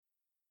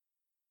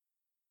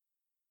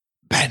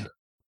Ben,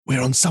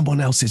 we're on someone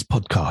else's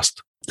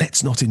podcast.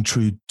 Let's not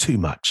intrude too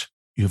much.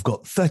 You've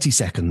got 30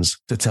 seconds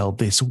to tell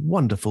this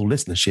wonderful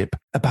listenership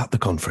about the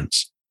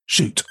conference.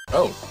 Shoot.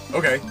 Oh,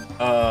 okay.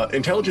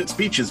 Intelligent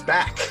Speech is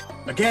back.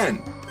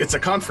 Again, it's a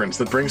conference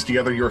that brings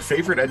together your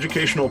favorite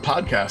educational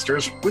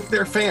podcasters with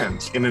their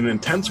fans in an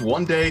intense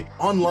one-day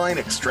online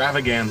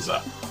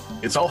extravaganza.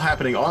 It's all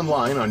happening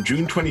online on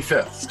June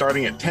 25th,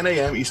 starting at 10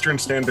 a.m. Eastern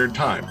Standard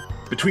Time.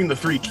 Between the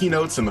 3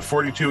 keynotes and the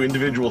 42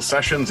 individual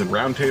sessions and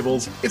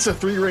roundtables, it's a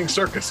 3-ring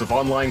circus of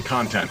online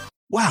content.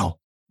 Wow.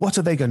 What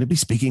are they going to be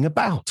speaking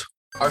about?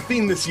 Our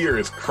theme this year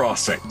is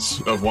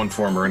crossings of one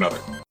form or another.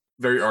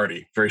 Very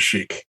arty, very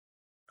chic.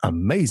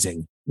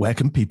 Amazing. Where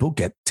can people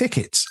get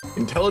tickets?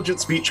 Intelligent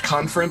Speech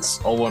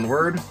Conference, all one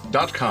word,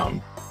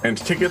 .com. And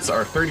tickets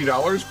are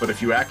 $30, but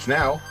if you act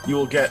now, you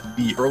will get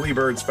the early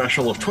bird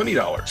special of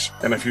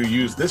 $20. And if you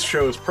use this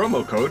show's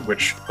promo code,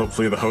 which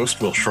hopefully the host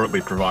will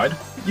shortly provide,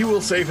 you will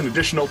save an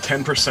additional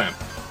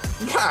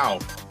 10%. Wow!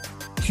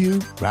 Cue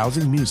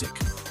rousing music.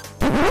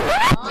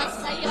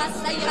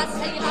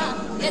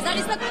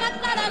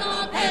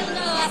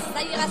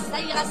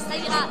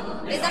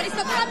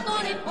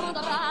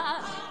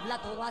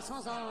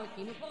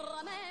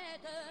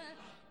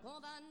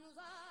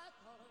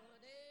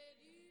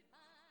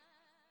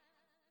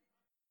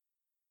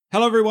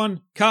 Hello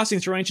everyone,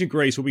 Casting Through Ancient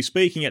Greece will be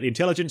speaking at the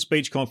Intelligent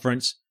Speech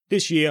Conference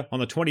this year on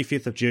the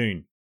 25th of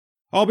June.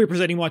 I'll be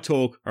presenting my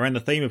talk around the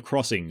theme of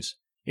crossings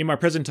in my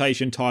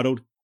presentation titled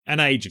An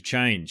Age of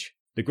Change,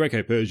 the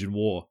Greco-Persian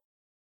War.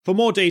 For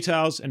more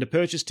details and to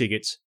purchase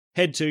tickets,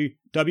 head to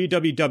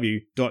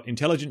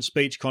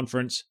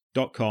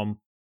www.intelligentspeechconference.com.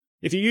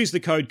 If you use the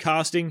code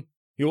CASTING,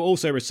 you will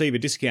also receive a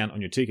discount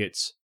on your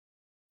tickets.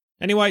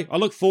 Anyway, I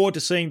look forward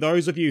to seeing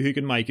those of you who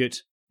can make it,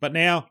 but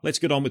now let's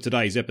get on with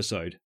today's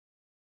episode.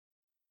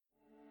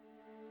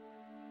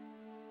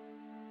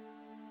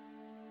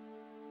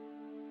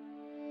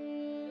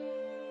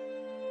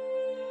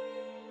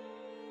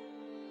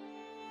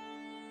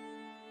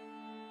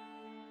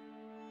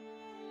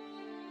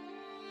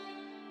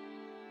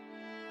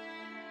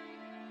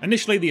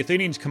 Initially, the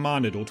Athenians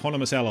commanded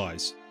autonomous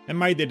allies and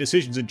made their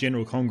decisions in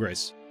General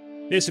Congress.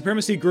 Their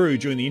supremacy grew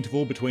during the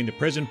interval between the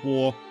present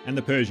war and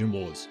the Persian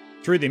Wars,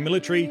 through their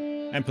military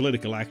and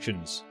political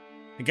actions,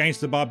 against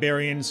the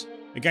barbarians,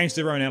 against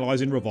their own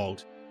allies in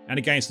revolt, and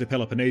against the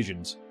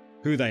Peloponnesians,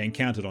 who they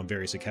encountered on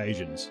various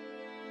occasions.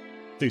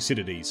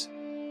 Thucydides.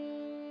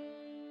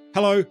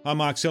 Hello, I'm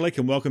Mark Selleck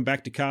and welcome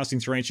back to Casting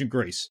Through Ancient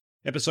Greece,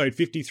 episode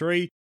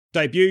 53,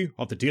 debut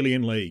of the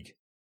Delian League.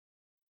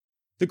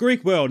 The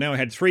Greek world now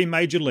had 3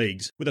 major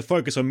leagues with a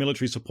focus on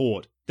military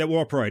support that were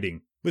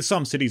operating, with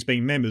some cities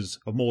being members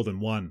of more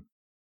than one.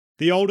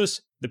 The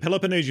oldest, the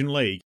Peloponnesian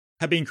League,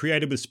 had been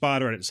created with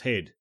Sparta at its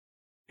head.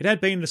 It had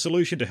been the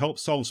solution to help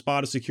solve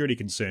Sparta's security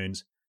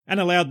concerns and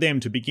allowed them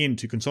to begin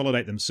to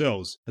consolidate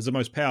themselves as the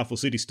most powerful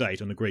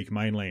city-state on the Greek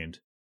mainland.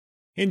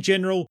 In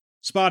general,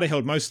 Sparta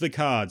held most of the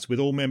cards, with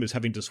all members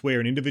having to swear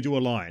an individual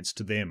alliance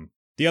to them.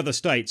 The other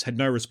states had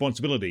no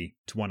responsibility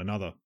to one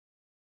another.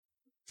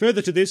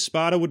 Further to this,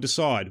 Sparta would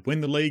decide when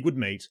the League would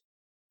meet,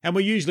 and were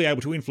usually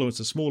able to influence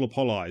the smaller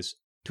polis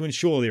to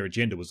ensure their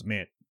agenda was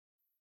met.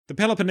 The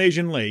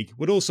Peloponnesian League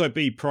would also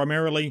be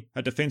primarily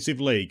a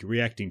defensive league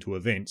reacting to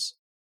events.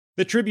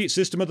 The tribute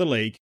system of the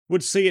League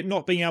would see it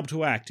not being able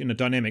to act in a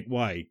dynamic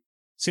way,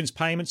 since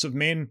payments of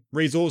men,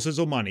 resources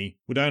or money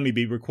would only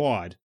be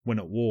required when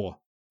at war.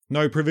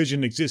 No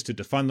provision existed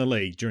to fund the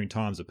League during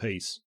times of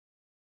peace.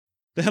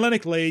 The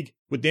Hellenic League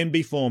would then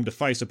be formed to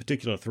face a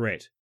particular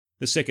threat,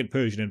 the Second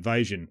Persian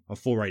Invasion of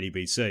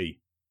 480 BC.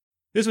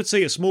 This would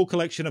see a small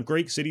collection of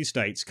Greek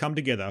city-states come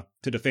together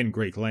to defend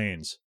Greek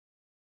lands.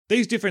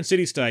 These different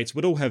city-states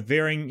would all have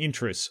varying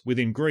interests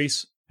within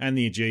Greece and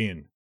the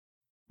Aegean.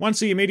 Once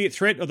the immediate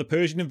threat of the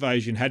Persian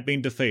invasion had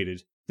been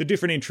defeated, the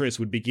different interests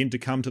would begin to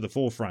come to the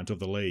forefront of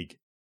the League.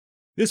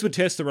 This would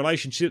test the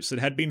relationships that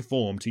had been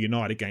formed to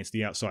unite against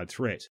the outside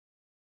threat.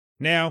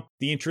 Now,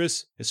 the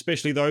interests,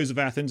 especially those of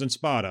Athens and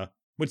Sparta,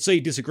 would see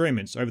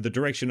disagreements over the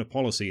direction of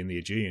policy in the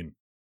Aegean.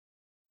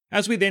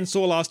 As we then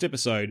saw last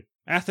episode,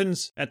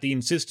 Athens, at the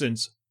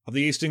insistence of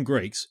the Eastern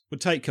Greeks, would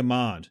take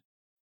command,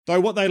 though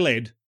what they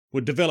led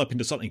would develop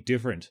into something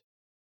different.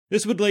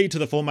 This would lead to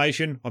the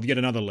formation of yet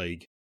another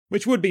league,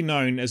 which would be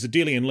known as the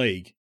Delian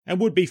League, and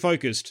would be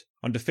focused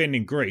on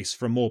defending Greece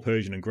from more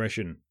Persian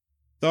aggression.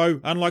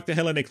 Though, unlike the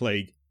Hellenic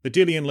League, the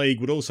Delian League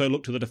would also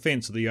look to the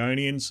defence of the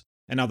Ionians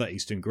and other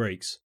Eastern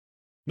Greeks.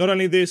 Not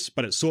only this,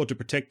 but it sought to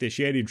protect their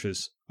shared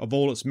interests of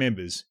all its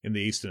members in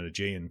the Eastern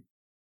Aegean.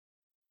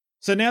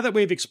 So now that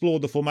we've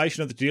explored the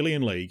formation of the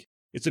Delian League,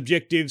 its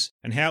objectives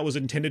and how it was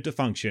intended to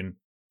function,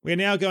 we are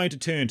now going to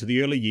turn to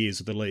the early years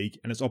of the League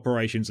and its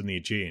operations in the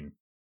Aegean.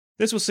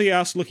 This will see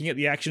us looking at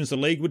the actions the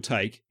League would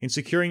take in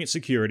securing its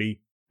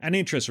security and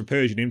interest from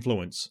Persian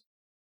influence.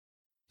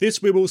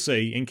 This we will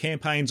see in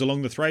campaigns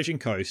along the Thracian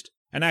coast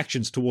and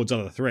actions towards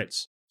other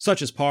threats,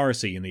 such as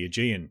piracy in the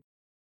Aegean.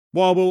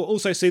 While we'll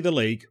also see the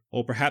League,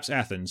 or perhaps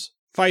Athens,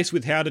 faced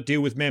with how to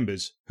deal with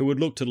members who would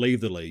look to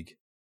leave the League.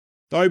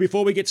 Though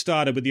before we get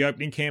started with the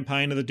opening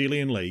campaign of the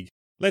Delian League,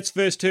 Let's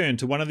first turn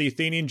to one of the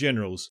Athenian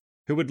generals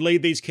who would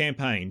lead these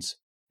campaigns,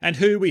 and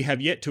who we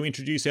have yet to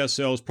introduce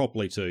ourselves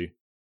properly to,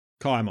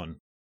 Cimon.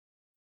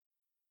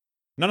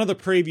 None of the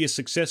previous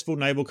successful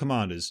naval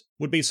commanders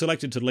would be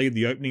selected to lead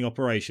the opening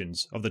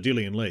operations of the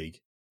Delian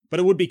League, but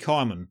it would be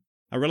Cimon,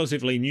 a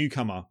relatively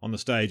newcomer on the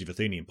stage of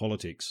Athenian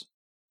politics.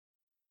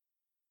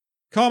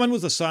 Cimon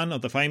was the son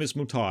of the famous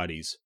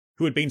Miltiades,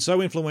 who had been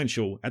so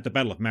influential at the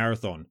Battle of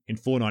Marathon in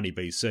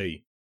 490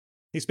 BC.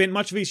 He spent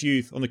much of his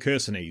youth on the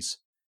Chersonese,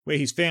 where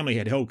his family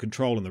had held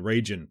control in the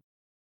region,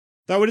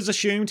 though it is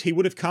assumed he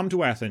would have come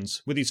to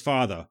Athens with his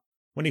father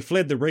when he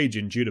fled the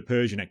region due to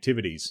Persian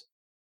activities.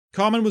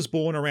 Cimon was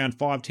born around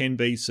 510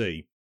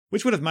 BC,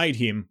 which would have made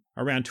him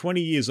around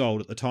 20 years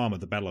old at the time of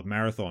the Battle of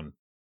Marathon.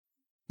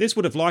 This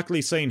would have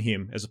likely seen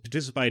him as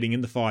participating in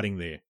the fighting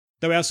there,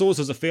 though our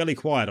sources are fairly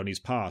quiet on his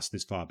past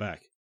this far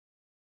back.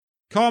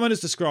 Cimon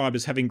is described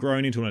as having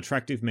grown into an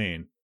attractive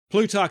man,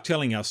 Plutarch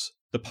telling us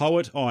the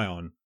poet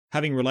Ion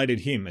having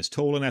related him as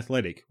tall and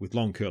athletic with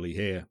long curly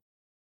hair.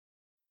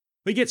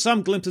 We get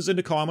some glimpses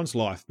into Cimon's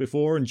life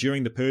before and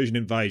during the Persian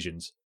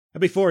invasions, and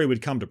before he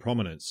would come to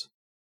prominence.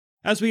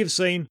 As we have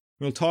seen,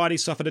 Miltiades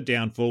suffered a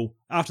downfall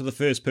after the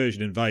first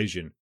Persian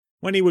invasion,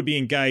 when he would be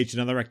engaged in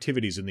other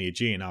activities in the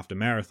Aegean after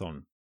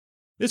Marathon.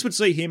 This would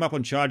see him up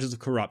on charges of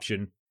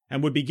corruption,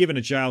 and would be given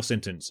a jail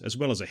sentence as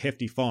well as a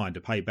hefty fine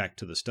to pay back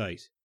to the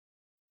state.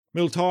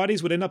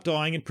 Miltiades would end up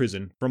dying in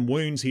prison from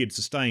wounds he had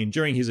sustained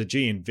during his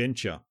Aegean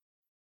venture.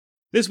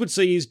 This would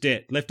see his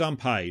debt left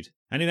unpaid,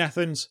 and in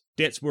Athens,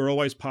 debts were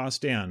always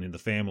passed down in the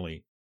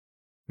family,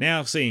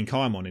 now seeing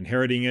Cimon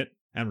inheriting it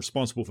and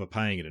responsible for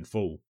paying it in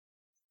full.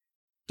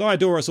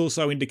 Diodorus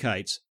also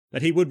indicates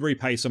that he would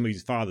repay some of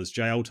his father's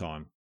jail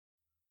time.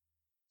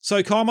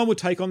 So Cimon would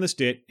take on this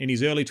debt in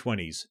his early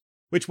 20s,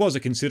 which was a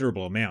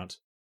considerable amount.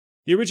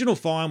 The original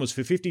fine was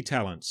for 50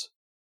 talents.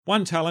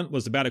 1 talent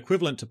was about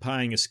equivalent to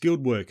paying a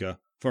skilled worker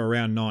for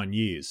around 9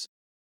 years,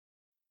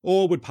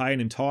 or would pay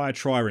an entire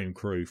trireme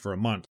crew for a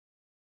month.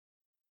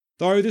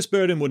 Though this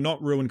burden would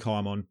not ruin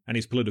Cimon and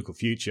his political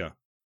future.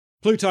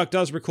 Plutarch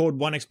does record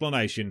one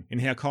explanation in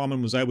how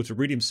Cimon was able to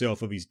rid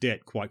himself of his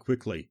debt quite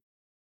quickly.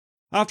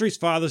 After his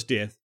father's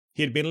death,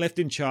 he had been left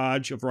in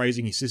charge of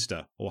raising his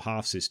sister, or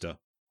half-sister.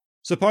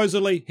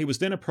 Supposedly, he was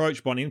then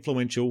approached by an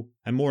influential,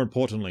 and more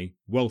importantly,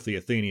 wealthy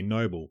Athenian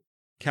noble,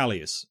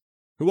 Callias,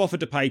 who offered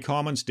to pay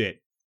Cimon's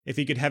debt if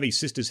he could have his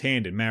sister's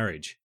hand in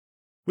marriage,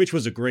 which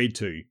was agreed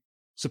to,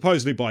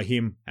 supposedly by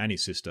him and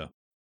his sister.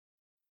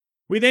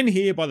 We then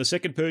hear by the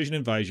second Persian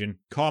invasion,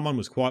 Cimon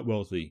was quite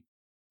wealthy,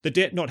 the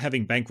debt not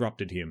having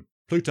bankrupted him,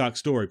 Plutarch's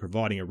story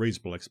providing a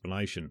reasonable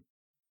explanation.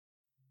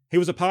 He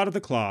was a part of the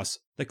class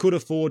that could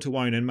afford to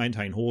own and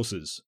maintain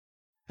horses,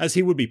 as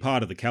he would be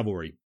part of the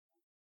cavalry.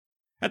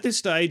 At this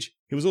stage,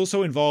 he was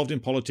also involved in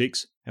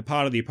politics and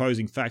part of the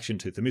opposing faction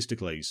to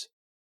Themistocles.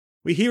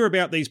 We hear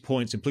about these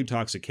points in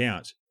Plutarch's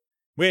account,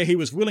 where he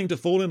was willing to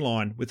fall in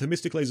line with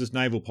Themistocles'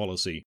 naval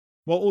policy,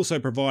 while also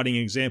providing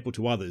an example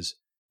to others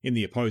in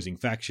the opposing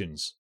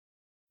factions.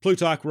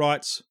 Plutarch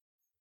writes,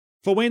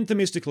 "For when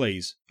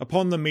Themistocles,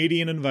 upon the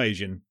Median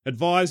invasion,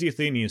 advised the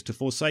Athenians to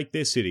forsake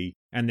their city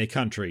and their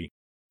country,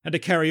 and to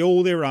carry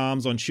all their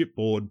arms on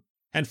shipboard,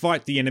 and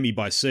fight the enemy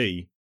by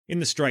sea, in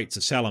the straits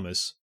of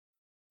Salamis,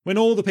 when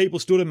all the people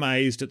stood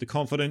amazed at the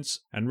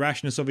confidence and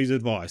rashness of his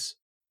advice,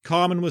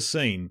 Cimon was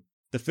seen,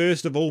 the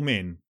first of all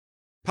men,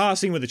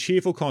 passing with a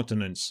cheerful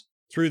countenance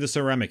through the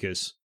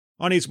Ceramicus,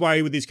 on his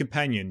way with his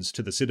companions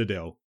to the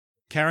citadel,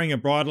 carrying a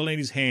bridle in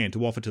his hand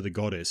to offer to the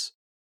goddess,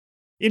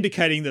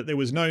 indicating that there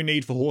was no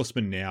need for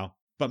horsemen now,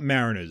 but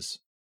mariners.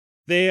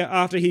 There,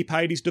 after he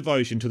paid his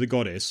devotion to the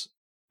goddess,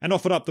 and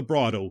offered up the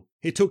bridle,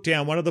 he took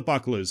down one of the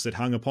bucklers that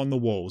hung upon the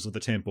walls of the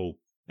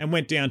temple, and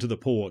went down to the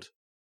port,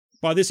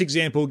 by this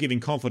example giving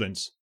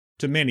confidence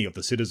to many of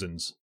the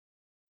citizens."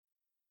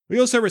 We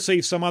also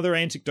receive some other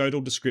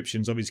anecdotal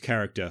descriptions of his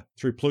character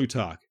through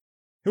Plutarch,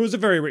 who is a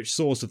very rich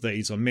source of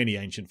these on many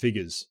ancient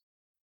figures.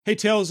 He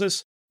tells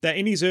us that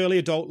in his early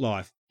adult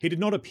life he did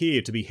not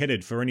appear to be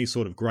headed for any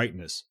sort of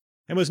greatness,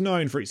 and was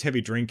known for his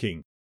heavy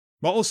drinking,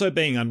 while also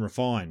being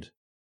unrefined.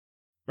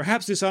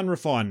 Perhaps this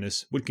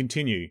unrefinedness would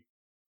continue,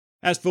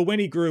 as for when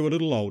he grew a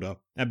little older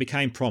and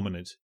became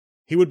prominent,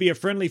 he would be a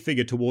friendly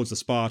figure towards the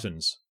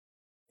Spartans.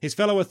 His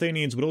fellow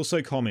Athenians would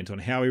also comment on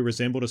how he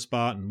resembled a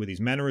Spartan with his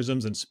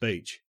mannerisms and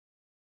speech.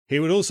 He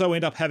would also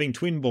end up having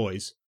twin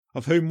boys,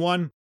 of whom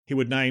one he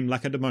would name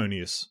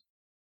Lacedaemonius,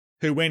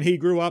 who when he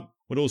grew up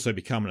would also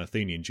become an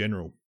Athenian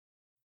general.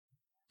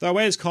 Though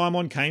as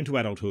Cimon came to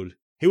adulthood,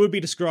 he would be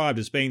described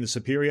as being the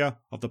superior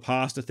of the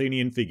past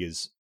Athenian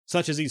figures,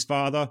 such as his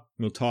father,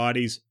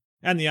 Miltiades,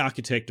 and the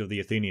architect of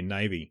the Athenian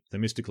navy,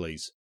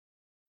 Themistocles.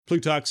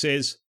 Plutarch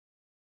says,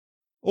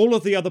 "All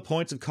of the other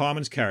points of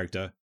Cimon's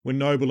character were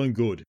noble and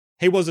good.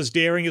 He was as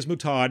daring as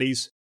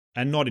Miltiades,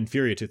 and not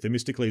inferior to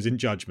Themistocles in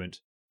judgment,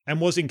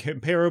 and was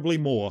incomparably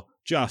more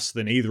just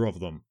than either of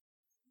them.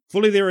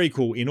 Fully their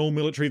equal in all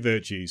military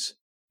virtues,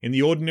 in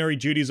the ordinary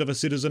duties of a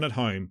citizen at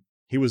home,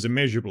 he was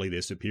immeasurably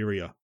their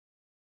superior."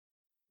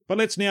 But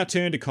let's now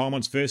turn to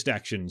Cimon's first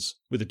actions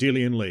with the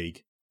Delian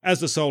League, as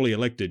the solely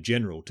elected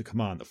general to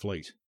command the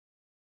fleet.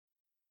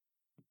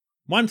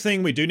 One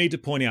thing we do need to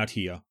point out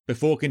here,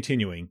 before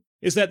continuing,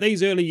 is that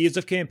these early years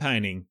of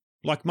campaigning,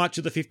 like much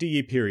of the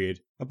 50-year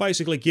period, are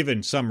basically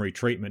given summary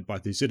treatment by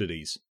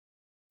Thucydides.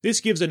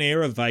 This gives an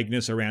air of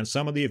vagueness around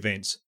some of the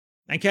events,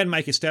 and can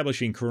make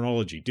establishing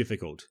chronology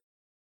difficult,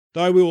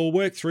 though we will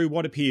work through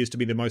what appears to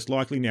be the most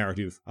likely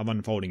narrative of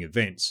unfolding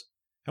events,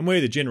 and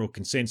where the general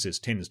consensus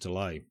tends to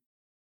lay.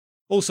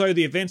 Also,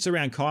 the events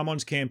around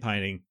Caimon's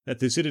campaigning that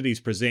Thucydides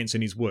presents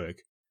in his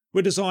work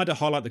were designed to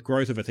highlight the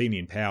growth of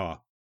Athenian power.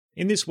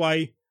 In this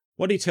way,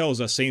 what he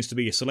tells us seems to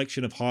be a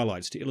selection of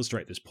highlights to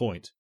illustrate this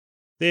point.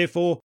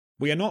 Therefore,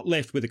 we are not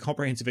left with a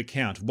comprehensive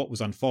account of what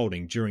was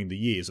unfolding during the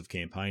years of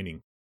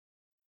campaigning.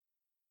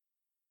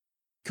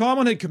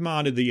 Cimon had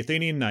commanded the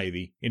Athenian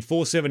navy in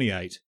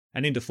 478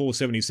 and into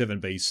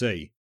 477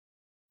 BC,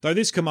 though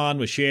this command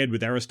was shared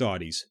with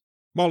Aristides,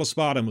 while a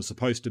Spartan was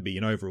supposed to be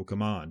in overall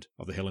command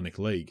of the Hellenic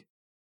League.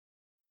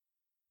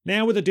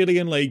 Now with the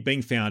Delian League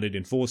being founded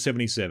in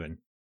 477,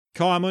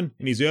 Cimon,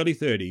 in his early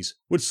 30s,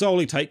 would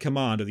solely take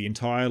command of the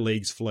entire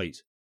League's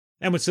fleet,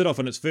 and would set off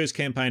on its first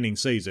campaigning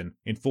season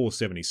in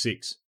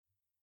 476.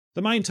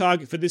 The main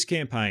target for this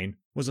campaign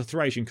was the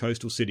Thracian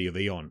coastal city of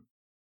Eion.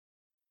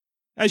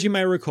 As you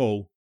may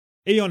recall,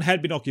 Eion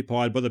had been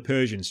occupied by the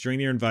Persians during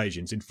their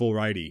invasions in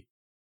 480.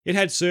 It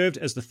had served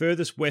as the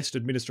furthest west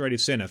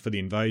administrative centre for the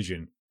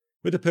invasion.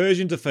 With the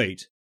Persian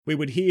defeat, we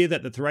would hear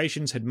that the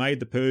Thracians had made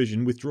the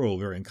Persian withdrawal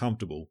very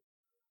uncomfortable,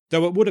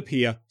 though it would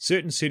appear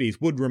certain cities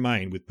would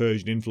remain with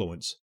Persian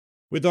influence,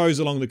 with those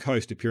along the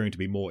coast appearing to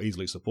be more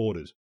easily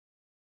supported.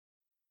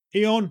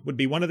 Eion would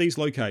be one of these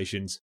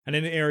locations and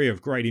an area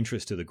of great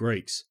interest to the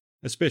Greeks,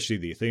 especially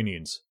the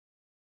Athenians.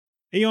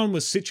 Eion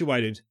was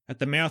situated at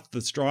the mouth of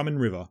the Strymon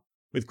River,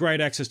 with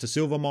great access to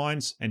silver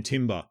mines and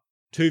timber,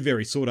 two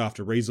very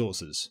sought-after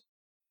resources.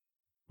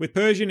 With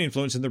Persian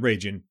influence in the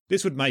region,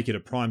 this would make it a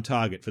prime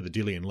target for the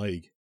Delian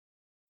League.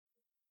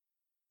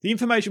 The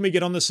information we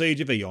get on the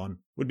siege of Eion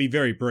would be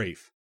very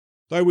brief,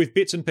 though with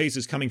bits and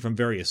pieces coming from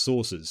various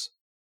sources.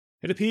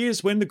 It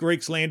appears when the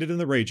Greeks landed in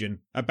the region,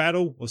 a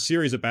battle or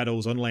series of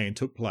battles on land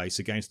took place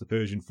against the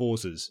Persian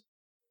forces.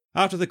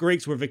 After the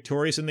Greeks were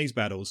victorious in these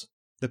battles,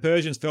 the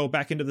Persians fell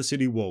back into the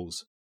city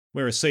walls,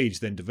 where a siege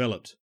then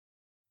developed.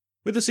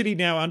 With the city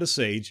now under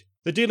siege,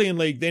 the Delian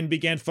League then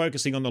began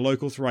focusing on the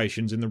local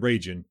Thracians in the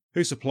region,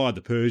 who supplied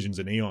the Persians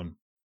in Eion.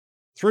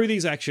 Through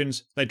these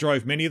actions, they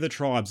drove many of the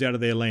tribes out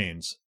of their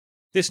lands.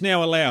 This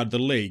now allowed the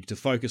League to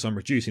focus on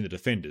reducing the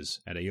defenders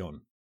at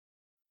Eion.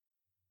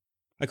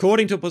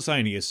 According to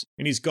Pausanias,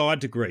 in his Guide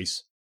to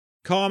Greece,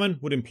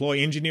 Cimon would employ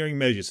engineering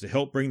measures to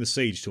help bring the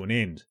siege to an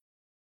end.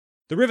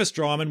 The river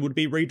Strymon would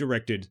be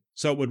redirected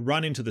so it would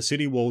run into the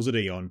city walls at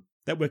Eion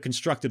that were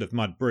constructed of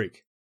mud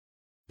brick.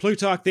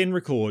 Plutarch then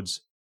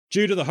records,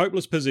 due to the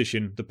hopeless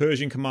position the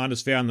Persian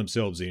commanders found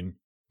themselves in,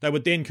 they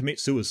would then commit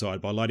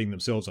suicide by lighting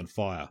themselves on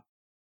fire,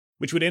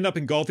 which would end up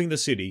engulfing the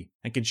city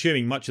and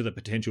consuming much of the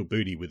potential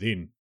booty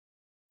within.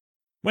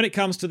 When it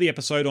comes to the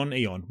episode on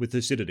Eion with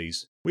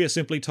Thucydides, we are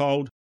simply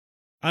told,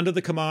 under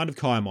the command of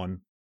Cimon,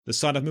 the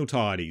son of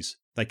Miltiades,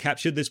 they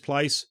captured this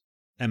place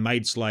and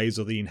made slaves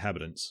of the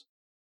inhabitants.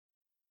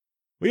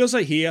 We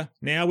also hear,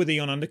 now with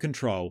Eion under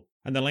control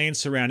and the land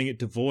surrounding it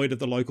devoid of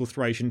the local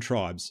Thracian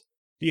tribes,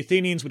 the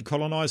Athenians would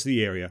colonise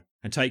the area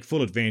and take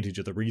full advantage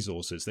of the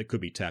resources that could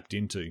be tapped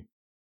into.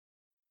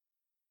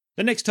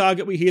 The next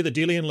target we hear the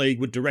Delian League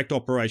would direct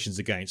operations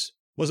against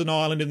was an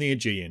island in the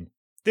Aegean.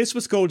 This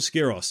was called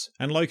Skyros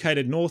and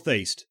located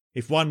northeast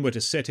if one were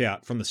to set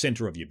out from the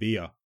centre of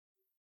Euboea.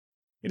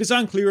 It is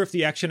unclear if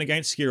the action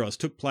against Skyros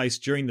took place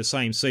during the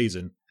same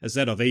season as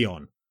that of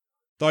Eion,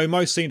 though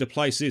most seem to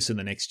place this in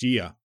the next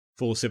year,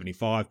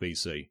 475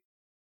 BC.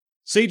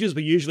 Sieges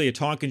were usually a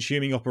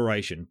time-consuming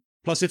operation,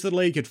 plus if the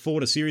League had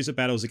fought a series of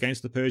battles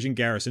against the Persian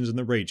garrisons in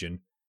the region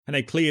and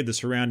had cleared the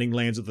surrounding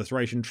lands of the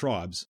Thracian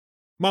tribes,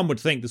 one would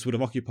think this would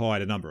have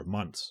occupied a number of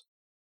months.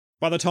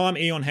 By the time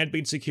Eion had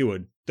been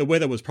secured, the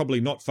weather was probably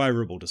not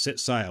favourable to set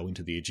sail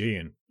into the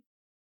Aegean.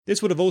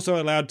 This would have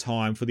also allowed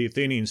time for the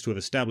Athenians to have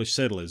established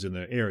settlers in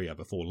the area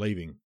before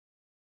leaving.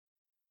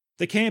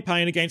 The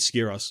campaign against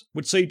Skyros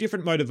would see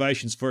different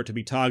motivations for it to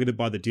be targeted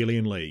by the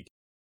Delian League.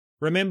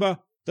 Remember,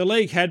 the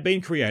League had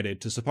been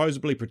created to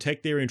supposedly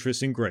protect their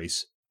interests in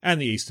Greece and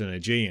the eastern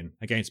Aegean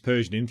against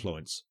Persian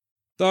influence,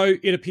 though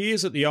it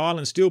appears that the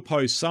island still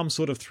posed some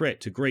sort of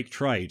threat to Greek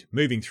trade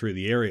moving through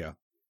the area.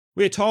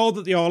 We are told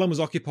that the island was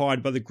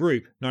occupied by the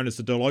group known as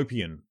the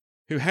Dolopian,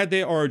 who had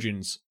their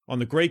origins on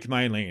the Greek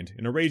mainland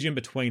in a region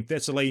between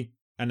Thessaly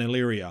and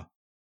Illyria.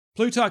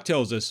 Plutarch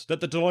tells us that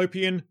the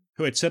Dolopian,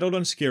 who had settled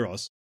on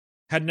Skyros,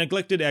 had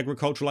neglected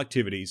agricultural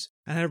activities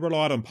and had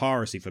relied on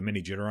piracy for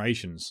many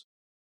generations.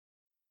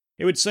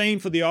 It would seem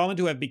for the island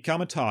to have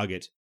become a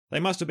target, they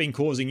must have been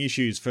causing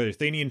issues for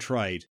Athenian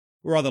trade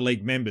or other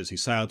League members who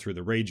sailed through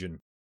the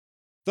region.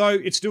 Though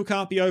it still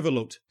can't be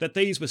overlooked that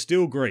these were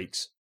still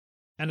Greeks,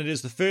 and it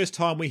is the first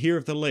time we hear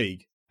of the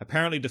League,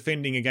 apparently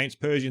defending against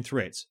Persian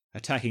threats,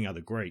 attacking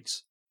other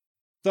Greeks.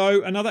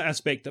 Though another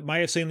aspect that may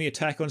have seen the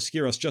attack on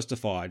Skyros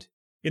justified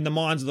in the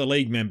minds of the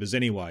League members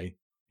anyway,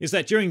 is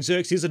that during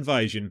Xerxes'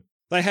 invasion,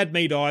 they had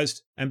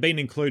Medized and been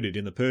included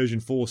in the Persian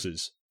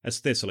forces as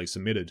Thessaly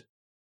submitted.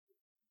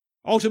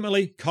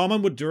 Ultimately,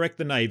 Cimon would direct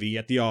the navy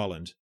at the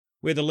island,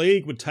 where the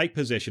League would take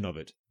possession of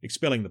it,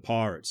 expelling the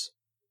pirates.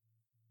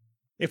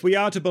 If we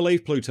are to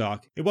believe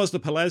Plutarch, it was the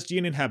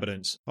Pelasgian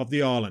inhabitants of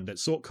the island that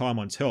sought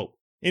Cimon's help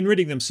in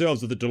ridding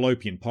themselves of the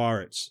Dolopian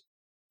pirates,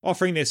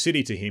 offering their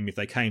city to him if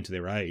they came to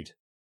their aid.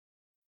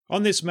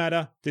 On this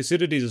matter,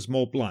 Thucydides is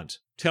more blunt,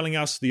 telling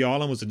us the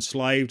island was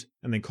enslaved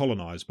and then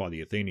colonised by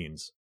the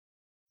Athenians.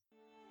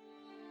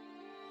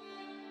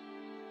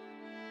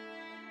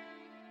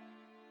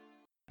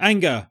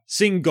 Anger,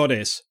 sing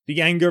goddess,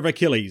 the anger of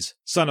Achilles,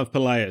 son of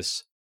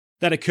Peleus,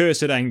 that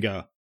accursed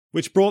anger,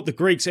 which brought the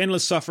Greeks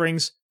endless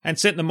sufferings and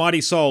sent the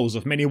mighty souls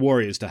of many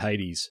warriors to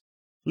Hades,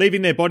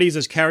 leaving their bodies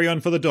as carrion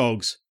for the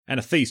dogs and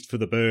a feast for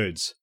the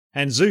birds,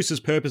 and Zeus's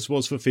purpose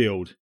was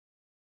fulfilled.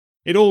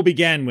 It all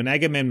began when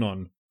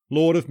Agamemnon,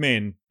 lord of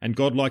men, and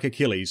godlike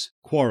Achilles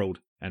quarrelled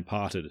and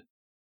parted.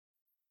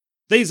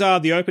 These are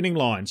the opening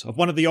lines of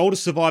one of the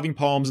oldest surviving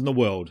poems in the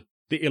world,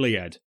 the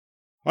Iliad.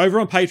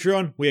 Over on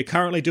Patreon, we are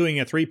currently doing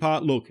a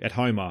 3-part look at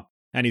Homer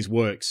and his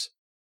works.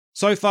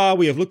 So far,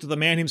 we have looked at the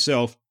man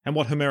himself and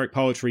what Homeric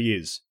poetry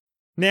is.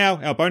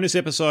 Now, our bonus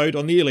episode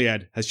on the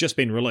Iliad has just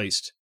been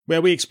released,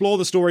 where we explore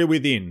the story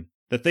within,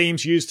 the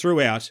themes used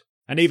throughout,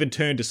 and even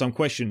turn to some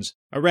questions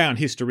around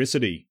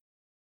historicity.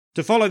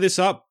 To follow this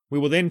up, we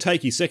will then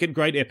take his second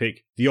great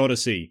epic, the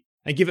Odyssey,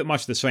 and give it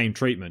much the same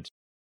treatment.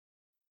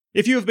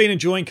 If you have been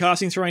enjoying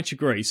Casting Through Ancient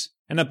Greece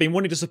and have been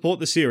wanting to support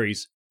the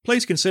series,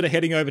 please consider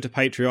heading over to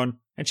Patreon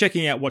and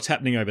checking out what's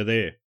happening over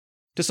there.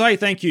 To say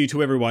thank you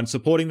to everyone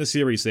supporting the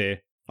series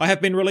there, I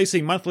have been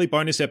releasing monthly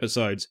bonus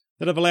episodes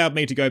that have allowed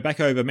me to go back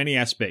over many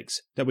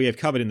aspects that we have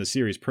covered in the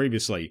series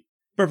previously,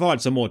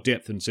 provide some more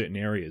depth in certain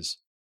areas.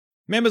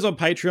 Members on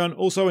Patreon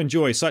also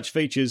enjoy such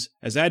features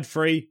as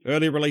ad-free,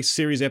 early release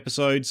series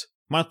episodes,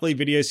 monthly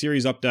video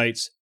series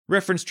updates,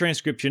 reference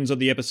transcriptions of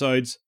the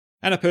episodes,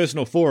 and a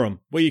personal forum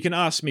where you can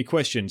ask me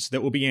questions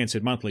that will be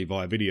answered monthly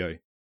via video.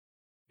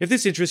 If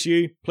this interests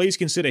you, please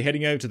consider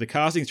heading over to the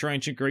Casting Through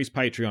Ancient Greece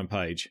Patreon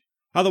page.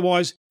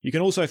 Otherwise, you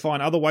can also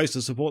find other ways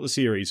to support the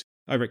series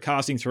over at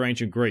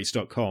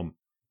castingthroughancientgreece.com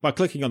by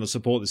clicking on the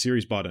Support the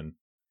Series button.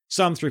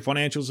 Some through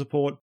financial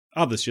support,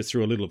 others just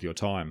through a little of your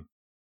time.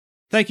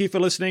 Thank you for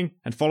listening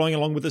and following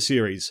along with the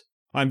series.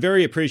 I am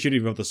very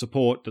appreciative of the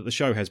support that the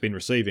show has been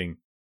receiving.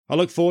 I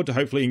look forward to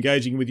hopefully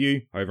engaging with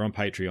you over on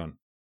Patreon.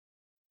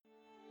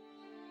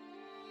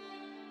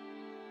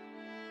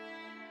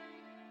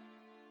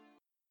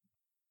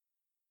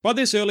 By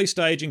this early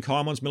stage in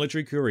Cimon's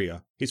military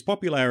career, his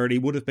popularity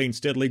would have been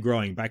steadily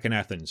growing back in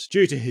Athens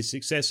due to his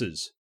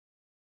successes.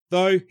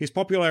 Though his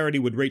popularity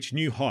would reach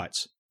new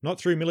heights, not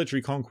through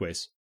military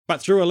conquests,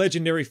 but through a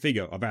legendary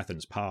figure of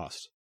Athens'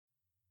 past.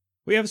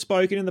 We have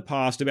spoken in the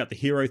past about the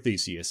hero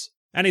Theseus,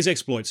 and his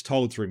exploits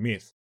told through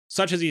myth,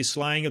 such as his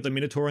slaying of the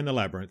Minotaur in the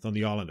Labyrinth on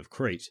the island of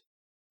Crete.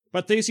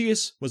 But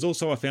Theseus was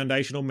also a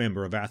foundational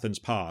member of Athens'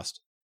 past,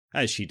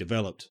 as she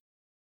developed.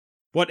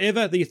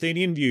 Whatever the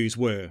Athenian views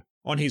were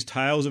on his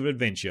tales of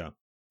adventure,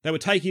 they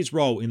would take his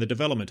role in the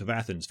development of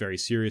Athens very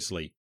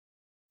seriously.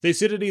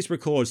 Thucydides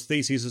records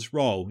Theseus'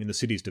 role in the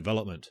city's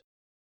development.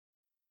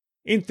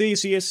 In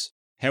Theseus,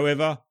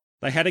 however,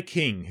 they had a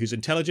king whose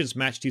intelligence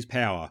matched his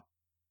power,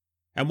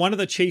 and one of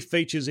the chief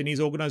features in his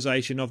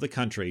organisation of the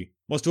country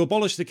was to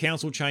abolish the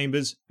council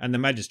chambers and the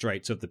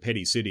magistrates of the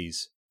petty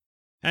cities,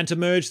 and to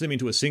merge them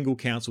into a single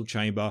council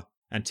chamber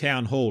and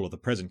town hall of the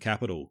present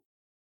capital.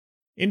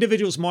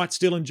 Individuals might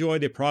still enjoy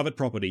their private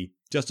property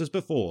just as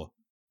before,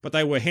 but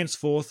they were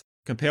henceforth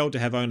compelled to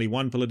have only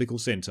one political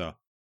centre,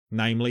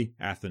 namely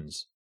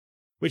Athens,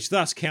 which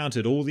thus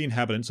counted all the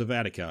inhabitants of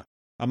Attica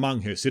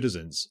among her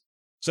citizens,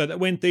 so that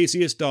when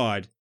Theseus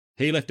died,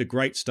 he left a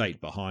great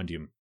state behind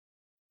him.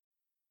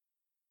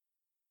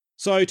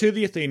 So to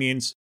the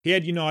Athenians, he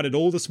had united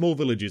all the small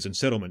villages and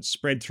settlements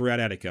spread throughout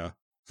Attica,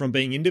 from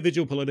being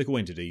individual political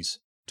entities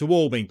to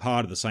all being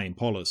part of the same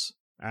polis,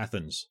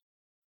 Athens.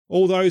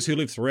 All those who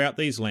lived throughout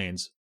these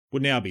lands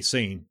would now be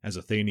seen as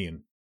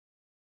Athenian.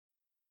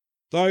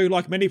 Though,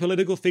 like many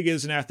political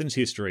figures in Athens'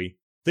 history,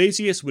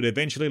 Theseus would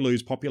eventually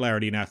lose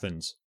popularity in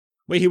Athens,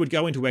 where he would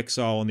go into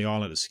exile on the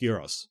island of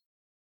Skyros.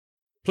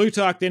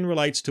 Plutarch then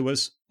relates to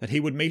us that he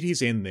would meet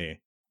his end there,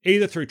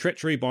 either through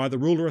treachery by the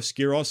ruler of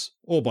Skyros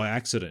or by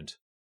accident,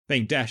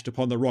 being dashed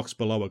upon the rocks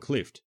below a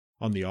cliff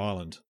on the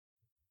island.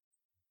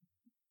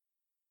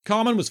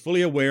 Cimon was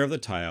fully aware of the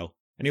tale,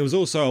 and he was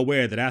also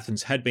aware that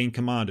Athens had been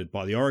commanded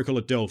by the oracle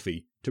at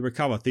Delphi to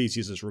recover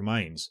Theseus'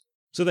 remains,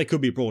 so they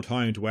could be brought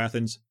home to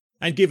Athens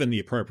and given the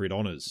appropriate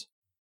honours.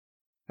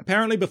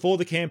 Apparently before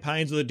the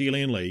campaigns of the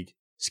Delian League,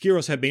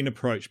 Skyros had been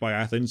approached by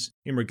Athens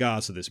in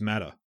regards to this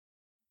matter.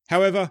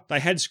 However,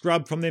 they had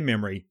scrubbed from their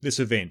memory this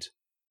event,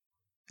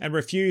 and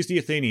refused the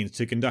Athenians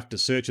to conduct a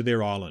search of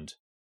their island.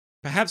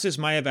 Perhaps this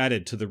may have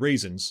added to the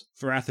reasons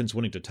for Athens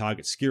wanting to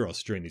target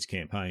Skyros during these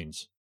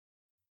campaigns.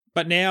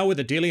 But now, with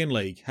the Delian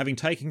League having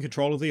taken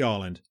control of the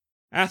island,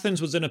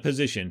 Athens was in a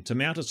position to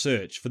mount a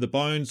search for the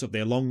bones of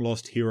their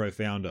long-lost hero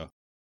founder,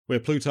 where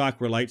Plutarch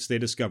relates their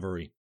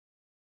discovery.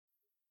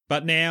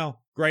 But now,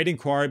 great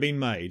inquiry being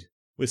made,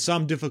 with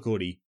some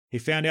difficulty he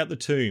found out the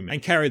tomb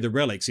and carried the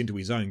relics into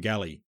his own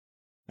galley,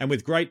 and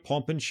with great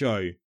pomp and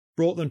show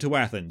brought them to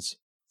Athens,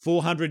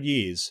 400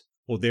 years,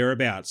 or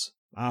thereabouts,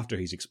 after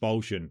his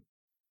expulsion.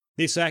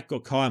 This act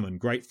got Cimon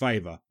great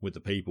favour with the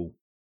people.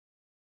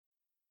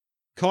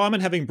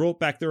 Cimon, having brought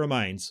back the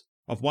remains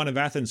of one of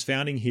Athens'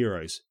 founding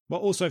heroes,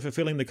 while also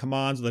fulfilling the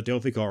commands of the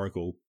Delphic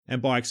oracle,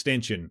 and by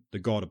extension the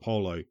god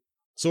Apollo,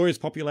 saw his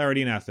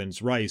popularity in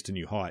Athens raised to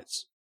new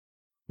heights.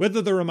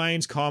 Whether the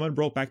remains Cimon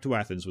brought back to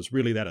Athens was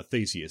really that of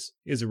Theseus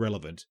is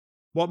irrelevant.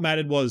 What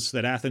mattered was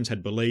that Athens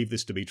had believed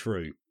this to be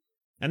true,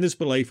 and this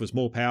belief was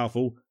more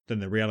powerful than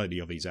the reality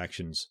of his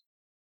actions.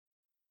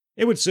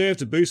 It would serve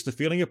to boost the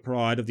feeling of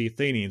pride of the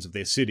Athenians of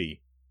their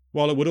city,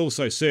 while it would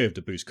also serve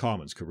to boost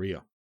Cimon's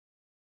career.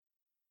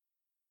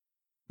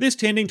 This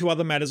tending to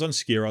other matters on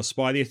Skyros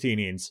by the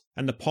Athenians,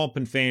 and the pomp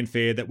and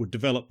fanfare that would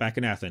develop back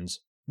in Athens,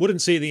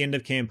 wouldn't see the end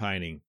of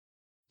campaigning.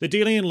 The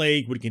Delian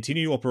League would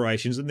continue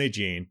operations in the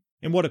Aegean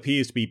in what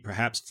appears to be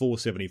perhaps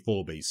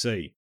 474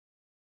 BC.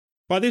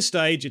 By this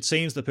stage, it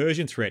seems the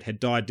Persian threat had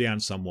died down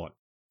somewhat,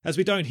 as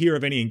we don't hear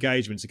of any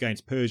engagements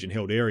against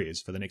Persian-held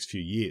areas for the next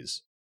few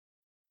years.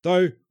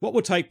 Though, what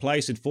would take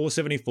place in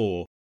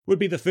 474 would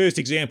be the first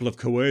example of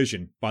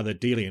coercion by the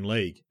Delian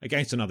League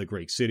against another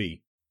Greek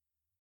city.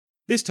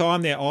 This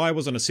time their eye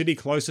was on a city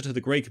closer to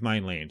the Greek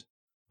mainland,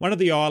 one of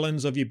the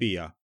islands of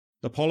Euboea,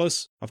 the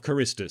polis of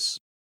Carystus.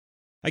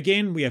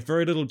 Again, we have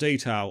very little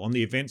detail on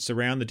the events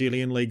around the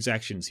Delian League's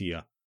actions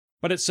here,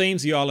 but it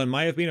seems the island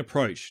may have been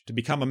approached to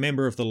become a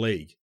member of the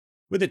League,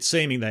 with it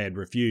seeming they had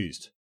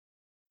refused.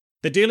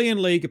 The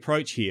Delian League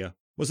approach here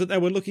was that they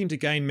were looking to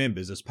gain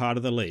members as part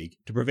of the League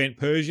to prevent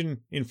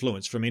Persian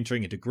influence from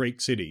entering into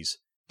Greek cities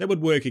that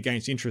would work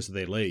against interests of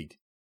their League.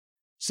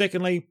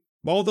 Secondly,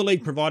 while the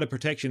League provided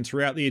protection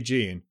throughout the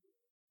Aegean,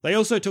 they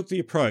also took the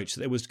approach that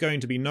there was going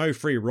to be no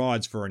free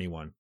rides for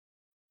anyone.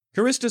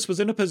 Carystus was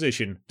in a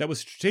position that was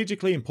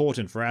strategically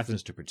important for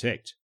Athens to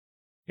protect.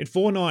 In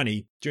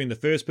 490, during the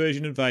first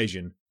Persian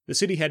invasion, the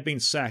city had been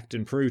sacked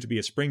and proved to be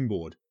a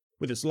springboard,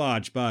 with its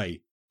large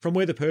bay, from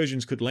where the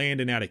Persians could land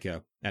in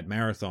Attica at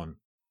Marathon.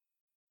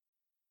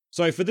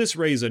 So for this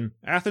reason,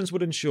 Athens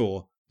would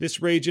ensure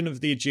this region of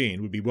the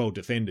Aegean would be well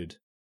defended.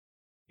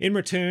 In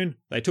return,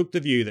 they took the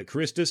view that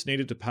Carystus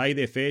needed to pay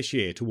their fair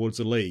share towards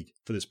the League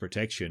for this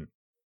protection,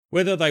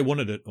 whether they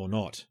wanted it or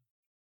not.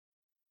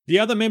 The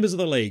other members of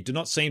the League do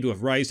not seem to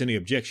have raised any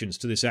objections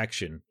to this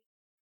action.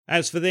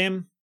 As for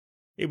them,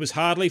 it was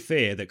hardly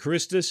fair that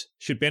Carystus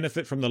should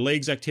benefit from the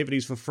League's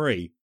activities for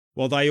free,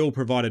 while they all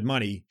provided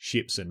money,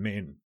 ships and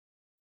men.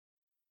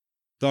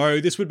 Though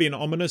this would be an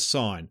ominous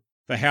sign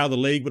for how the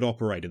League would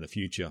operate in the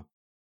future.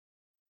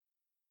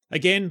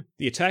 Again,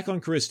 the attack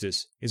on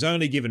Carystus is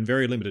only given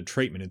very limited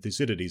treatment in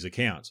Thucydides'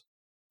 account,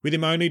 with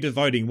him only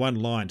devoting one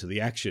line to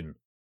the action.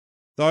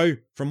 Though,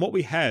 from what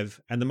we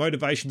have and the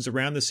motivations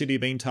around the city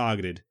being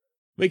targeted,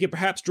 we can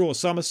perhaps draw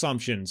some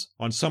assumptions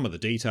on some of the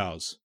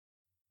details.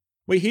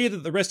 We hear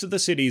that the rest of the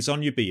cities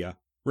on Euboea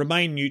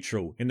remain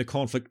neutral in the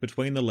conflict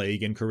between the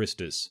League and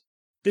Carystus.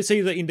 This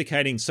either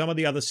indicating some of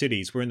the other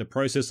cities were in the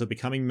process of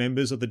becoming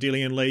members of the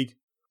Delian League,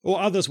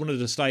 or others wanted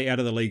to stay out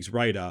of the League's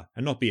radar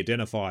and not be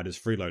identified as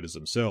freeloaders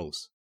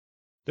themselves.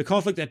 The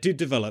conflict that did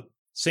develop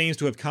seems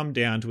to have come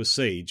down to a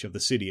siege of the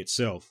city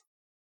itself.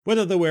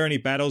 Whether there were any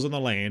battles on the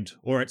land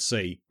or at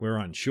sea, we're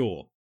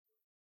unsure.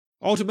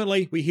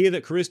 Ultimately, we hear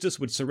that Carystus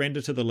would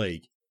surrender to the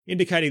League,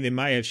 indicating they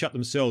may have shut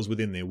themselves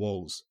within their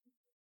walls.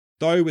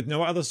 Though with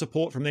no other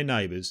support from their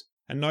neighbours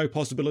and no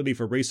possibility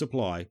for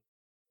resupply,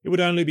 it would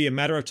only be a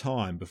matter of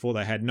time before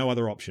they had no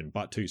other option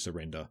but to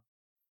surrender.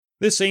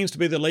 This seems to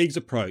be the League's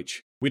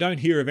approach. We don't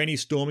hear of any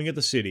storming of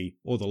the city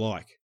or the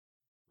like.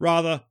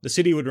 Rather, the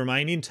city would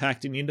remain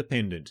intact and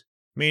independent,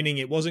 meaning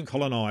it wasn't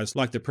colonised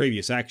like the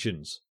previous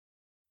actions.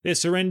 Their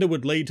surrender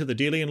would lead to the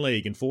Delian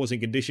League enforcing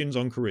conditions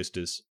on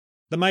Carystus,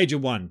 the major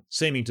one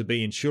seeming to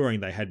be ensuring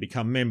they had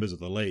become members of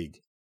the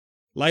League.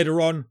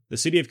 Later on, the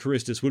city of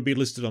Carystus would be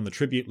listed on the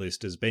tribute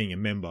list as being a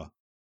member.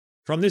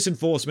 From this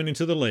enforcement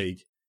into the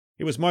League,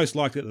 it was most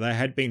likely that they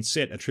had been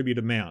set a tribute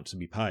amount to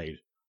be paid,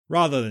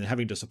 rather than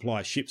having to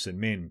supply ships and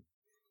men.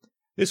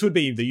 This would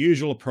be the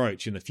usual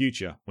approach in the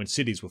future when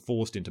cities were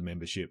forced into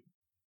membership.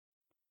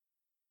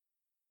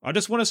 I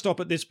just want to stop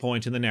at this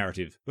point in the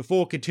narrative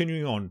before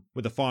continuing on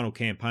with the final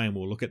campaign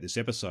we'll look at this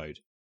episode,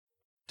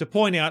 to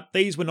point out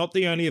these were not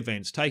the only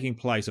events taking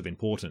place of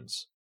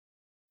importance.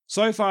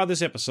 So far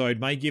this episode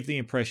may give the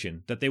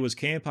impression that there was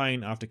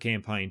campaign after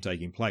campaign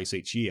taking place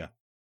each year,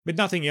 with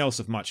nothing else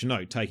of much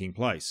note taking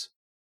place.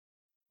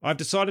 I've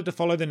decided to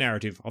follow the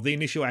narrative of the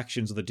initial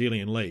actions of the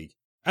Delian League,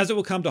 as it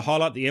will come to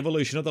highlight the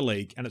evolution of the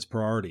League and its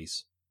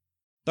priorities.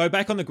 Though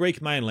back on the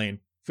Greek mainland,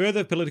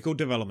 further political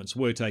developments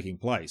were taking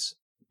place,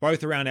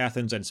 both around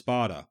Athens and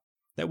Sparta,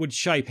 that would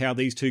shape how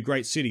these two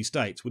great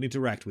city-states would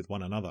interact with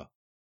one another.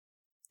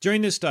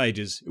 During these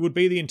stages, it would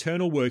be the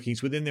internal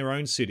workings within their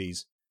own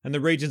cities and the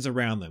regions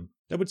around them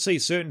that would see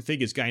certain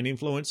figures gain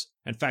influence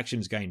and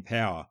factions gain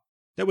power,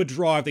 that would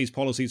drive these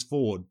policies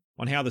forward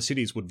on how the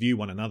cities would view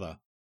one another.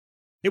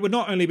 It would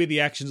not only be the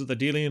actions of the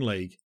Delian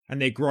League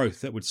and their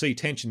growth that would see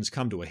tensions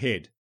come to a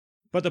head,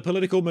 but the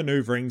political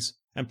manoeuvrings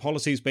and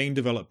policies being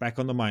developed back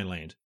on the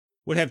mainland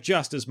would have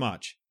just as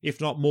much,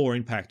 if not more,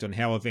 impact on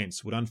how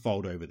events would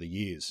unfold over the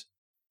years.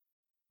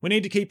 We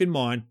need to keep in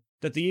mind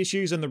that the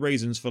issues and the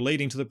reasons for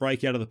leading to the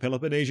breakout of the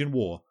Peloponnesian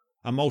War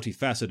are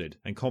multifaceted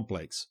and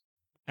complex,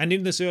 and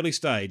in this early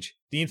stage,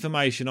 the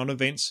information on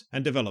events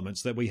and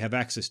developments that we have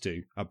access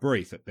to are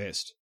brief at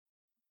best.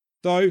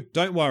 Though,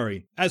 don't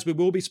worry, as we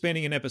will be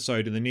spending an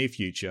episode in the near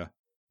future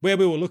where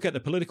we will look at the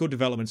political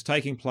developments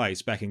taking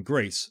place back in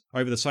Greece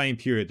over the same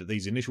period that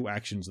these initial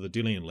actions of the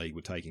Delian League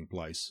were taking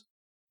place.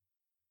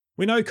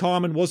 We know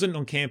Cimon wasn't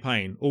on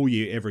campaign all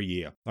year every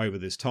year over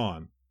this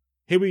time.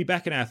 He would be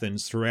back in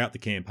Athens throughout the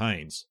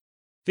campaigns.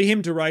 For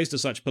him to rise to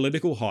such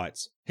political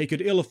heights, he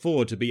could ill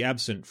afford to be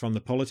absent from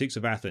the politics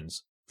of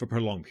Athens for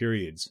prolonged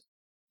periods,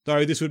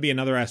 though this would be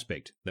another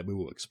aspect that we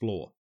will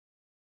explore.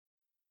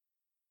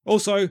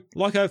 Also,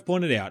 like I've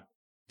pointed out,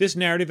 this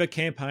narrative of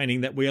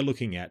campaigning that we are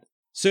looking at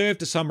served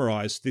to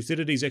summarise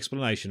Thucydides'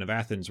 explanation of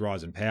Athens'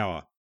 rise in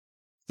power,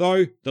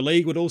 though the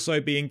League would also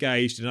be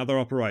engaged in other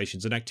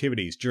operations and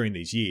activities during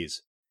these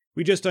years.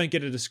 We just don't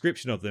get a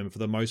description of them for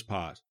the most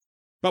part,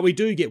 but we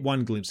do get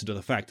one glimpse into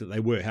the fact that they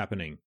were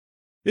happening.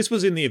 This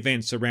was in the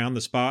events around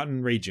the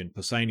Spartan regent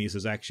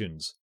Pausanias'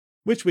 actions,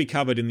 which we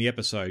covered in the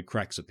episode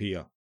Cracks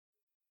Appear.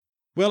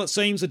 Well, it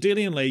seems the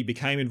Delian League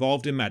became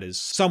involved in matters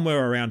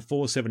somewhere around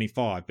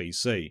 475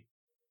 BC,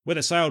 where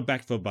they sailed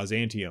back for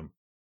Byzantium.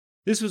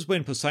 This was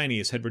when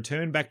Pausanias had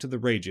returned back to the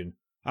region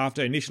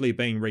after initially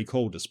being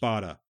recalled to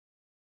Sparta.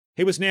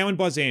 He was now in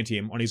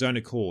Byzantium on his own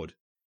accord,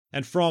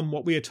 and from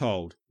what we are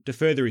told, to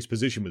further his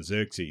position with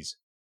Xerxes.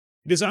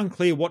 It is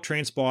unclear what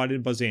transpired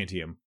in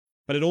Byzantium,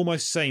 but it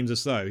almost seems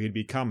as though he had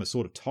become a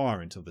sort of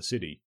tyrant of the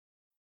city.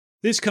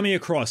 This coming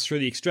across through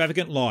the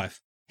extravagant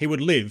life he would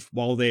live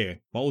while there,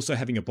 while also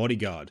having a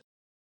bodyguard,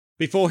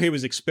 before he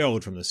was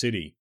expelled from the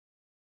city.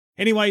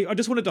 Anyway, I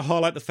just wanted to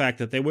highlight the fact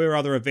that there were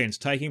other events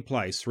taking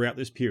place throughout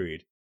this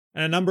period,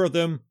 and a number of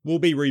them will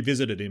be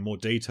revisited in more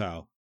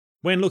detail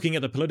when looking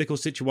at the political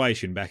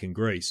situation back in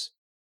Greece.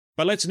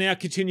 But let's now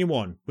continue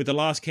on with the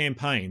last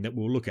campaign that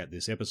we'll look at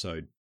this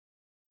episode.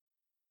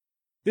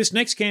 This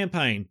next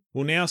campaign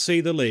will now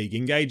see the League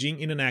engaging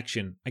in an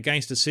action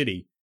against a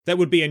city that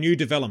would be a new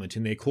development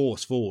in their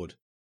course forward.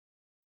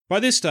 By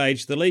this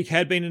stage, the League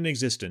had been in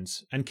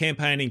existence and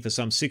campaigning for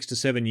some 6 to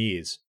 7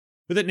 years,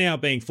 with it now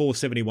being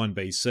 471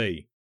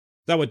 BC,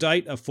 though a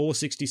date of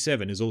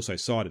 467 is also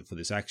cited for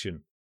this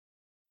action.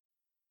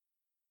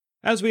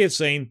 As we have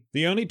seen,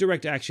 the only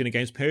direct action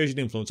against Persian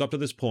influence up to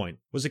this point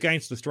was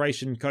against the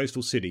Thracian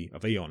coastal city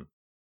of Eion,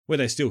 where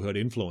they still held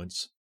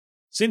influence.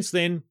 Since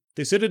then,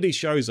 Thucydides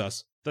shows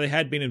us that they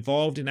had been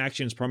involved in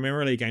actions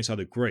primarily against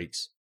other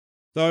Greeks,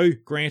 though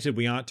granted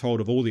we aren't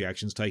told of all the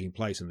actions taking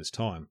place in this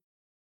time.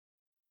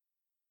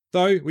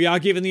 Though we are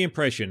given the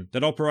impression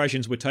that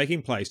operations were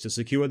taking place to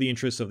secure the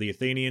interests of the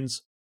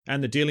Athenians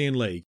and the Delian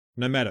League,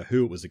 no matter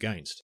who it was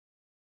against.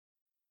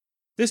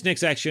 This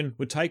next action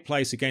would take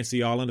place against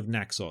the island of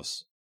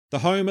Naxos, the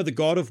home of the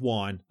god of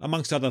wine,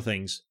 amongst other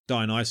things,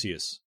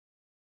 Dionysius.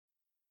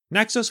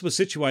 Naxos was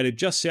situated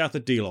just south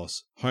of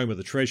Delos, home of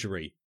the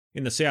treasury,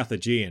 in the South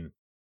Aegean.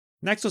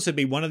 Naxos had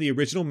been one of the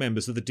original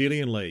members of the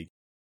Delian League.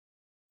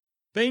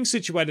 Being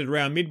situated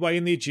around midway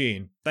in the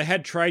Aegean, they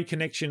had trade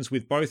connections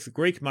with both the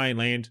Greek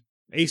mainland,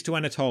 east to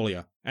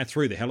Anatolia, and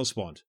through the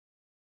Hellespont.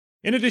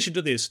 In addition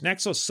to this,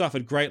 Naxos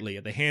suffered greatly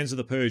at the hands of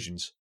the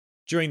Persians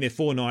during their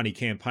 490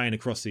 campaign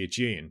across the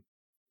Aegean.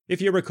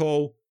 If you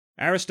recall,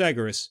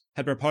 Aristagoras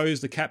had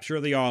proposed the capture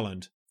of the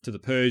island to the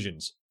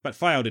Persians, but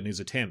failed in his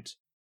attempt.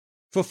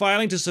 For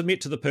failing to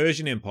submit to the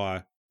Persian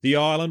Empire, the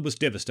island was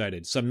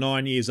devastated some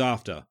 9 years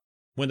after,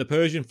 when the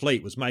Persian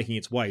fleet was making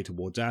its way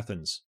towards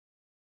Athens.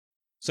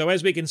 So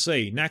as we can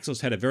see, Naxos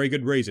had a very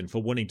good reason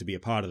for wanting to be a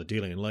part of the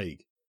Delian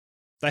League.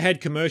 They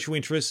had commercial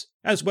interests,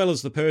 as well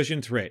as the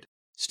Persian threat,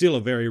 still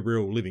a very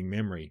real living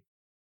memory.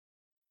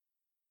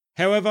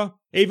 However,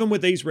 even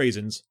with these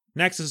reasons,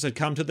 Naxos had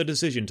come to the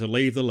decision to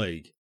leave the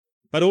League,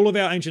 but all of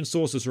our ancient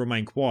sources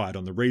remain quiet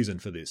on the reason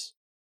for this.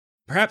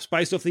 Perhaps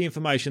based off the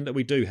information that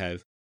we do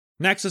have,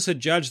 Naxos had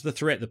judged the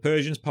threat the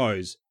Persians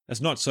pose as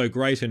not so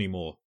great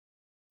anymore.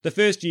 The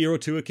first year or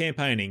two of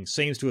campaigning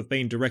seems to have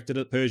been directed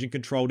at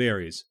Persian-controlled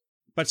areas,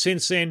 but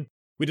since then,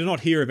 we do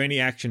not hear of any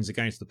actions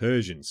against the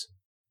Persians.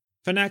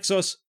 For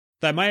Naxos,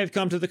 they may have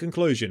come to the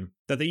conclusion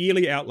that the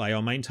yearly outlay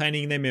on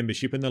maintaining their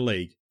membership in the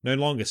League no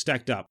longer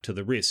stacked up to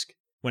the risk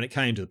when it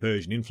came to the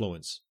Persian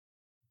influence.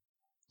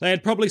 They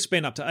had probably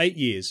spent up to 8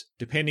 years,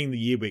 depending the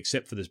year we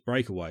accept for this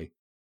breakaway,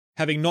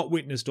 having not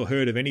witnessed or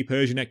heard of any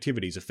Persian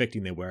activities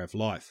affecting their way of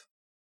life.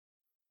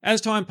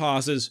 As time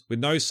passes, with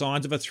no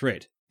signs of a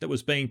threat that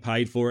was being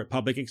paid for at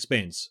public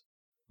expense,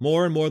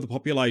 more and more of the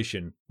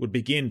population would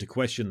begin to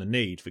question the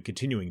need for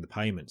continuing the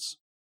payments.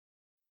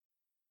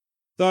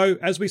 Though,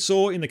 as we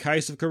saw in the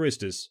case of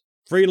Carystus,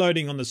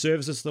 freeloading on the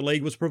services the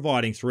League was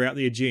providing throughout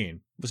the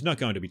Aegean was not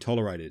going to be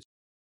tolerated.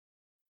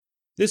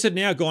 This had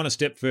now gone a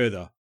step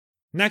further.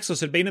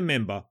 Naxos had been a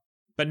member,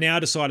 but now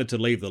decided to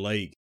leave the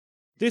League.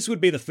 This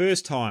would be the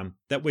first time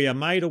that we are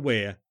made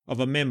aware of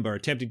a member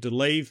attempting to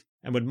leave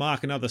and would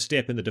mark another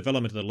step in the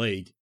development of the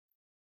League,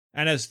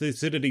 and as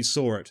Thucydides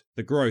saw it,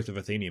 the growth of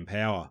Athenian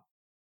power.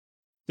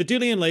 The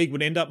Delian League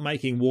would end up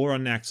making war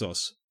on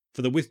Naxos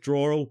for the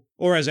withdrawal,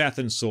 or as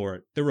Athens saw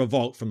it, the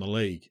revolt from the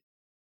League.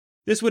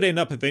 This would end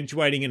up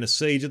eventuating in a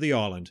siege of the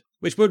island,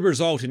 which would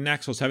result in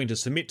Naxos having to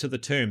submit to the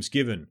terms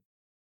given.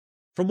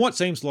 From what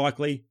seems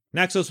likely,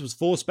 Naxos was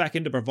forced back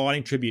into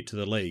providing tribute to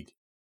the League.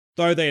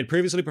 Though they had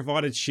previously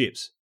provided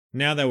ships,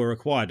 now they were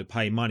required to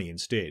pay money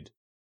instead.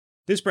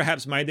 This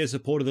perhaps made their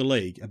support of the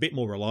League a bit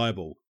more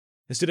reliable.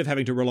 Instead of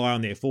having to rely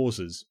on their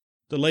forces,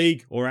 the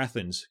League, or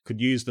Athens, could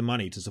use the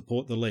money to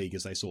support the League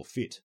as they saw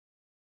fit.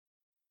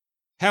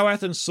 How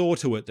Athens saw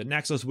to it that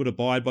Naxos would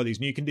abide by these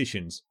new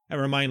conditions and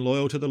remain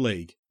loyal to the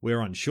League,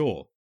 we're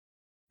unsure.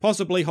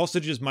 Possibly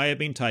hostages may have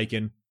been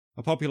taken,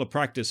 a popular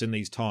practice in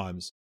these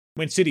times,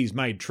 when cities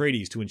made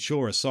treaties to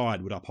ensure a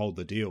side would uphold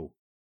the deal.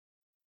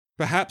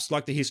 Perhaps,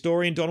 like the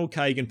historian Donald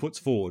Kagan puts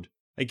forward,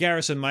 a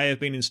garrison may have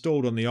been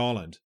installed on the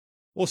island,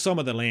 or some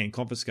of the land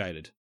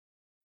confiscated.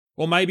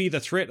 Or maybe the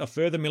threat of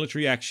further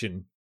military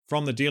action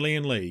from the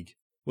Delian League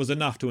was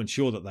enough to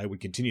ensure that they would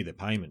continue their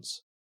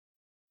payments.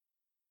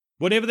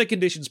 Whatever the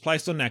conditions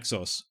placed on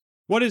Naxos,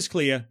 what is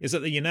clear is that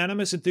the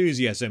unanimous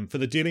enthusiasm for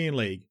the Delian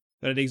League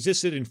that had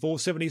existed in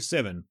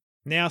 477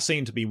 now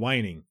seemed to be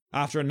waning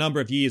after a number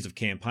of years of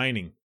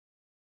campaigning.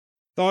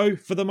 Though,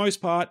 for the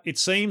most part, it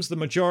seems the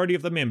majority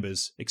of the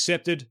members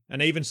accepted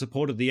and even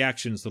supported the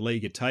actions the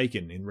League had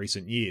taken in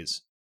recent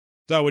years.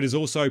 Though it is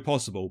also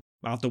possible,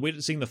 after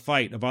witnessing the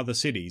fate of other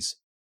cities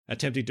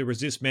attempting to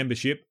resist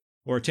membership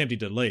or attempting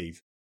to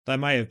leave, they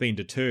may have been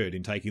deterred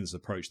in taking this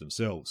approach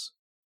themselves.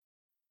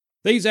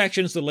 These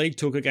actions the League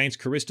took against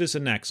Carystus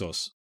and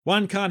Naxos,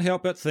 one can't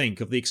help but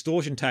think of the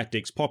extortion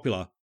tactics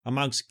popular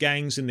amongst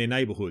gangs in their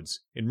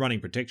neighbourhoods in running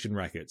protection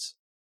rackets.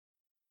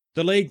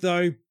 The League,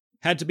 though,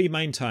 had to be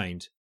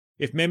maintained.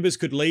 If members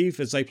could leave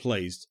as they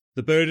pleased,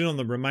 the burden on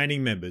the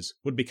remaining members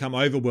would become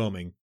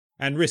overwhelming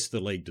and risk the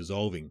League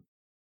dissolving.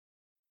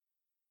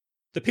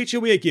 The picture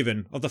we are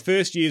given of the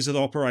first years of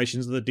the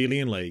operations of the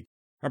Delian League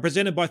are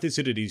presented by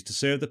Thucydides to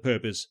serve the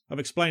purpose of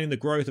explaining the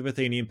growth of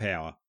Athenian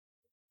power.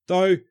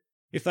 Though,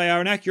 if they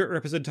are an accurate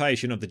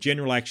representation of the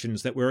general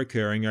actions that were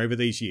occurring over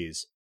these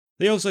years,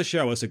 they also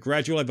show us a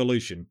gradual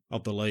evolution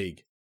of the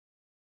League.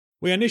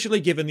 We are initially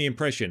given the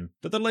impression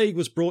that the League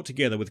was brought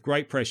together with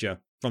great pressure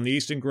from the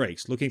Eastern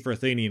Greeks looking for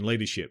Athenian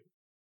leadership.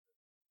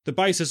 The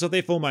basis of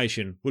their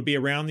formation would be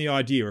around the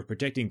idea of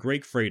protecting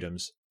Greek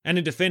freedoms and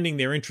in defending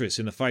their interests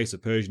in the face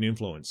of Persian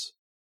influence.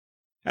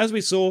 As we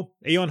saw,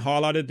 Aeon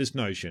highlighted this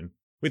notion,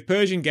 with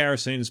Persian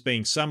garrisons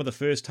being some of the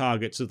first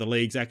targets of the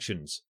League's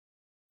actions.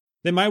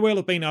 There may well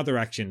have been other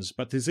actions,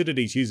 but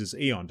Thucydides uses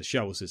Aeon to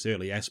show us this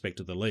early aspect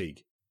of the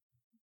League.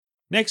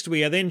 Next,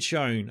 we are then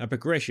shown a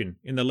progression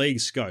in the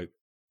League's scope,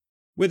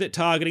 with it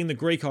targeting the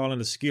Greek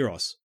island of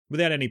Skyros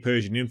without any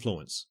Persian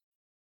influence.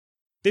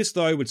 This,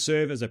 though, would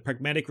serve as a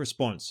pragmatic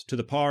response to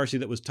the piracy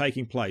that was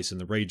taking place in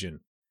the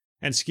region,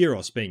 and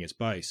Skyros being its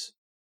base.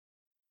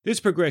 This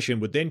progression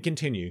would then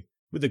continue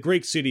with the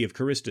Greek city of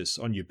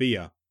Carystus on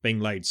Euboea being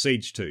laid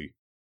siege to.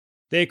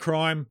 Their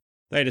crime,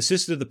 they had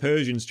assisted the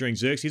Persians during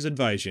Xerxes'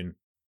 invasion,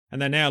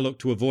 and they now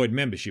looked to avoid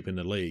membership in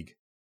the League.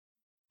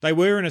 They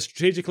were in a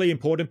strategically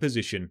important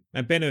position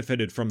and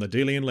benefited from the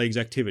Delian League's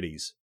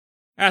activities.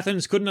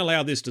 Athens couldn't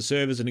allow this to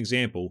serve as an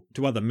example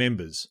to other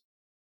members.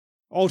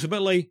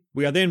 Ultimately,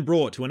 we are then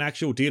brought to an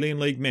actual Delian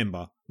League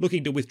member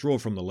looking to withdraw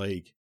from the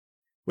League,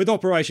 with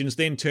operations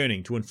then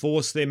turning to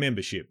enforce their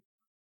membership.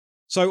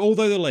 So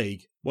although the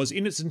League was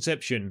in its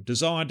inception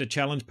designed to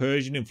challenge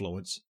Persian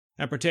influence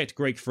and protect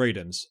Greek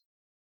freedoms,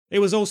 it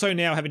was also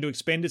now having to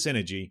expend its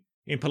energy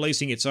in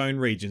policing its own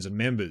regions and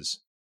members.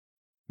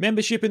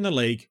 Membership in the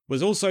League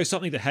was also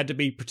something that had to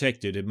be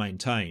protected and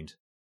maintained.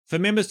 For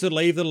members to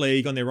leave the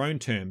League on their own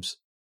terms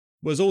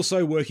was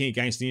also working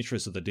against the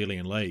interests of the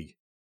Delian League.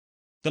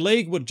 The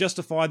League would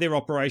justify their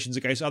operations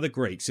against other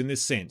Greeks in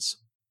this sense,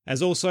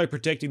 as also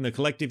protecting the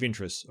collective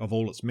interests of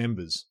all its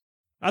members.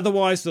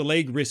 Otherwise, the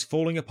League risked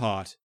falling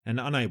apart and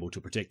unable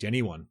to protect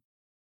anyone.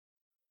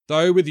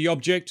 Though with the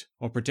object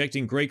of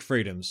protecting Greek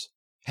freedoms,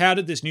 how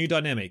did this new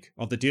dynamic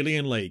of the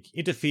Delian League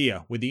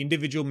interfere with the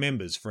individual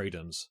members'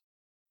 freedoms?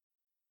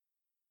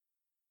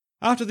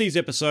 After these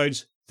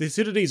episodes,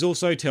 Thucydides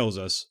also tells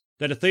us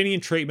that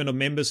Athenian treatment of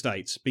member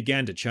states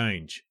began to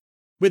change,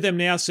 with them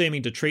now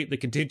seeming to treat the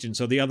contingents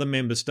of the other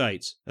member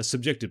states as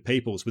subjected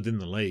peoples within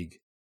the League.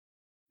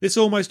 This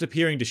almost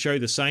appearing to show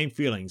the same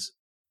feelings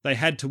they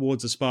had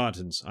towards the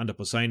Spartans under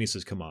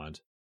Pausanias'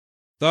 command.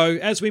 Though,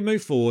 as we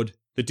move forward,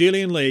 the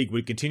Delian League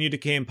would continue to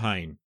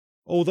campaign,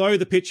 although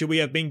the picture we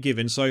have been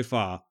given so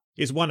far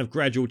is one of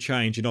gradual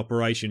change in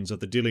operations of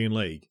the Delian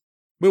League.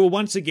 We will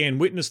once again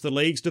witness the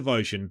League's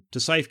devotion to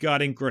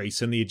safeguarding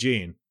Greece and the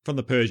Aegean from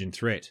the Persian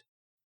threat.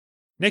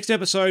 Next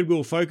episode,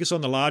 we'll focus on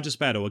the largest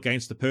battle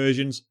against the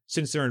Persians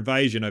since their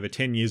invasion over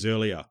 10 years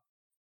earlier,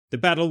 the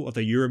Battle of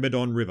the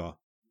Eurymedon River.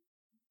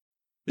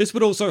 This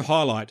would also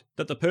highlight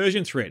that the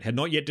Persian threat had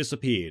not yet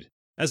disappeared,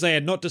 as they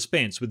had not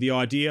dispensed with the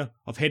idea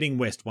of heading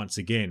west once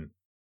again.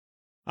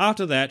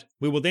 After that,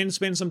 we will then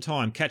spend some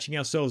time catching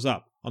ourselves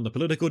up on the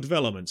political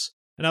developments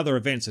and other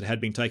events that had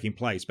been taking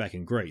place back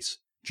in Greece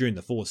during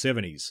the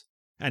 470s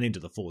and into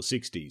the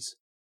 460s.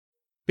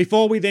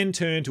 Before we then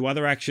turn to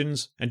other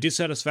actions and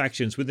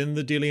dissatisfactions within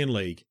the Delian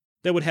League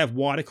that would have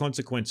wider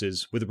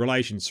consequences with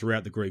relations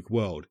throughout the Greek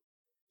world,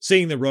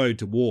 seeing the road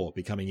to war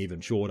becoming even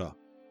shorter.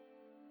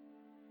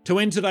 To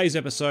end today's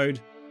episode,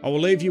 I will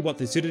leave you what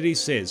Thucydides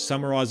says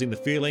summarising the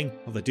feeling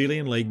of the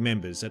Delian League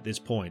members at this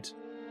point,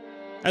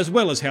 as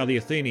well as how the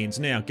Athenians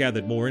now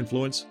gathered more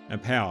influence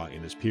and power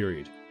in this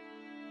period.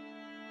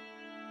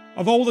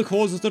 Of all the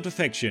causes of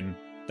defection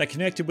that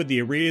connected with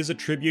the arrears of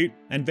tribute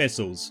and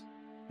vessels,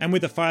 and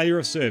with the failure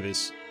of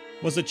service,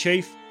 was the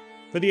chief,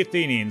 for the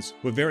Athenians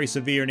were very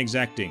severe and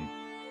exacting,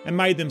 and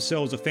made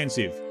themselves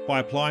offensive by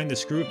applying the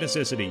screw of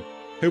necessity,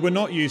 who were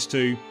not used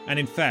to, and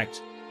in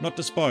fact, not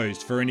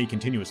disposed for any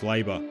continuous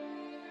labour.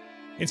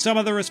 In some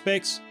other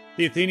respects,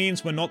 the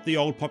Athenians were not the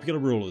old popular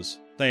rulers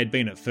they had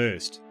been at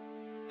first,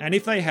 and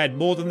if they had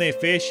more than their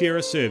fair share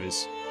of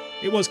service,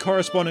 it was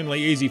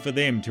correspondingly easy for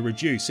them to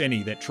reduce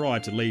any that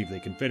tried to leave their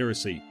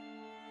confederacy.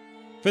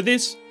 For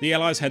this, the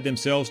allies had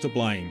themselves to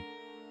blame,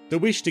 the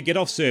wish to get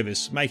off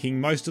service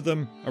making most of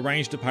them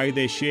arrange to pay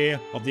their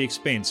share of the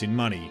expense in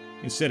money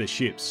instead of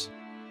ships,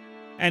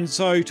 and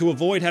so to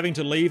avoid having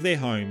to leave their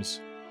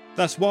homes.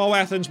 Thus, while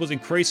Athens was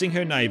increasing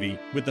her navy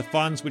with the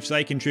funds which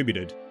they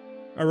contributed,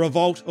 a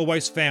revolt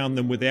always found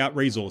them without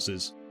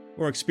resources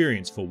or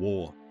experience for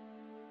war.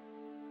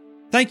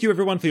 Thank you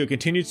everyone for your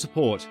continued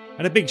support,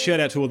 and a big shout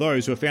out to all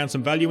those who have found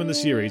some value in the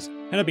series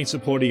and have been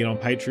supporting it on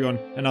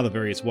Patreon and other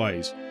various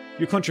ways.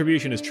 Your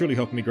contribution has truly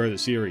helped me grow the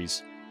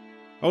series.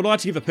 I would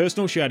like to give a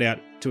personal shout out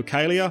to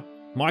Akalia,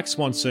 Mike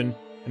Swanson,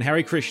 and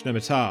Harry Krishna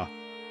Matar,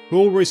 who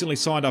all recently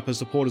signed up as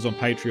supporters on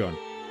Patreon.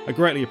 I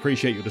greatly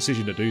appreciate your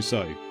decision to do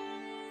so.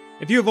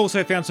 If you have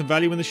also found some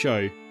value in the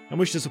show and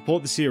wish to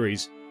support the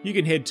series, you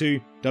can head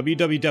to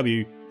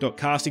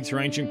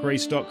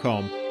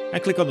www.castingthroughancientgreece.com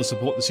and click on the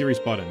Support the Series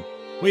button,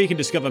 where you can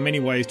discover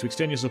many ways to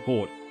extend your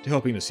support to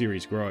helping the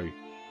series grow.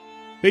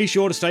 Be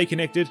sure to stay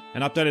connected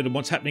and updated on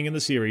what's happening in the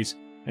series,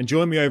 and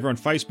join me over on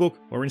Facebook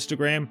or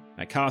Instagram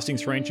at Casting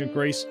Through Ancient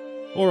Greece,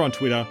 or on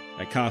Twitter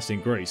at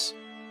Casting Greece.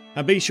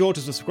 And be sure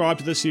to subscribe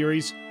to the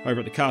series over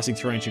at the Casting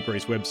Through Ancient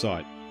Greece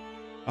website.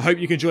 I hope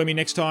you can join me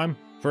next time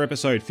for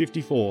episode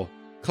 54,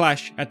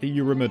 Clash at the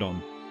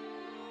Eurymedon.